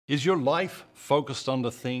Is your life focused on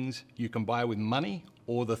the things you can buy with money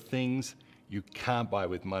or the things you can't buy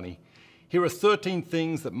with money? Here are 13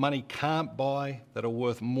 things that money can't buy that are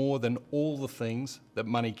worth more than all the things that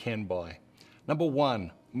money can buy. Number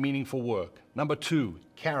 1, meaningful work. Number 2,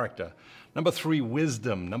 character. Number 3,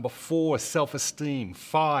 wisdom. Number 4, self-esteem.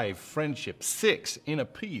 5, friendship. 6, inner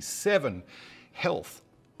peace. 7, health.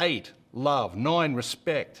 8, love. 9,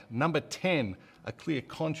 respect. Number 10, a clear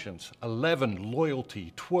conscience. 11,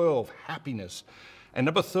 loyalty. 12, happiness. And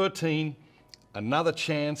number 13, another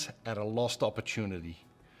chance at a lost opportunity.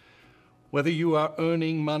 Whether you are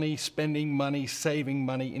earning money, spending money, saving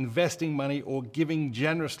money, investing money, or giving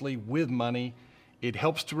generously with money, it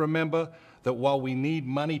helps to remember that while we need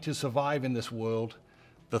money to survive in this world,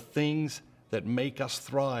 the things that make us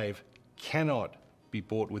thrive cannot be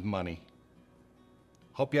bought with money.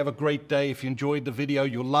 Hope you have a great day. If you enjoyed the video,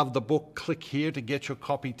 you'll love the book, click here to get your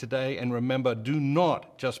copy today. And remember, do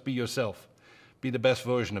not just be yourself. Be the best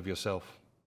version of yourself.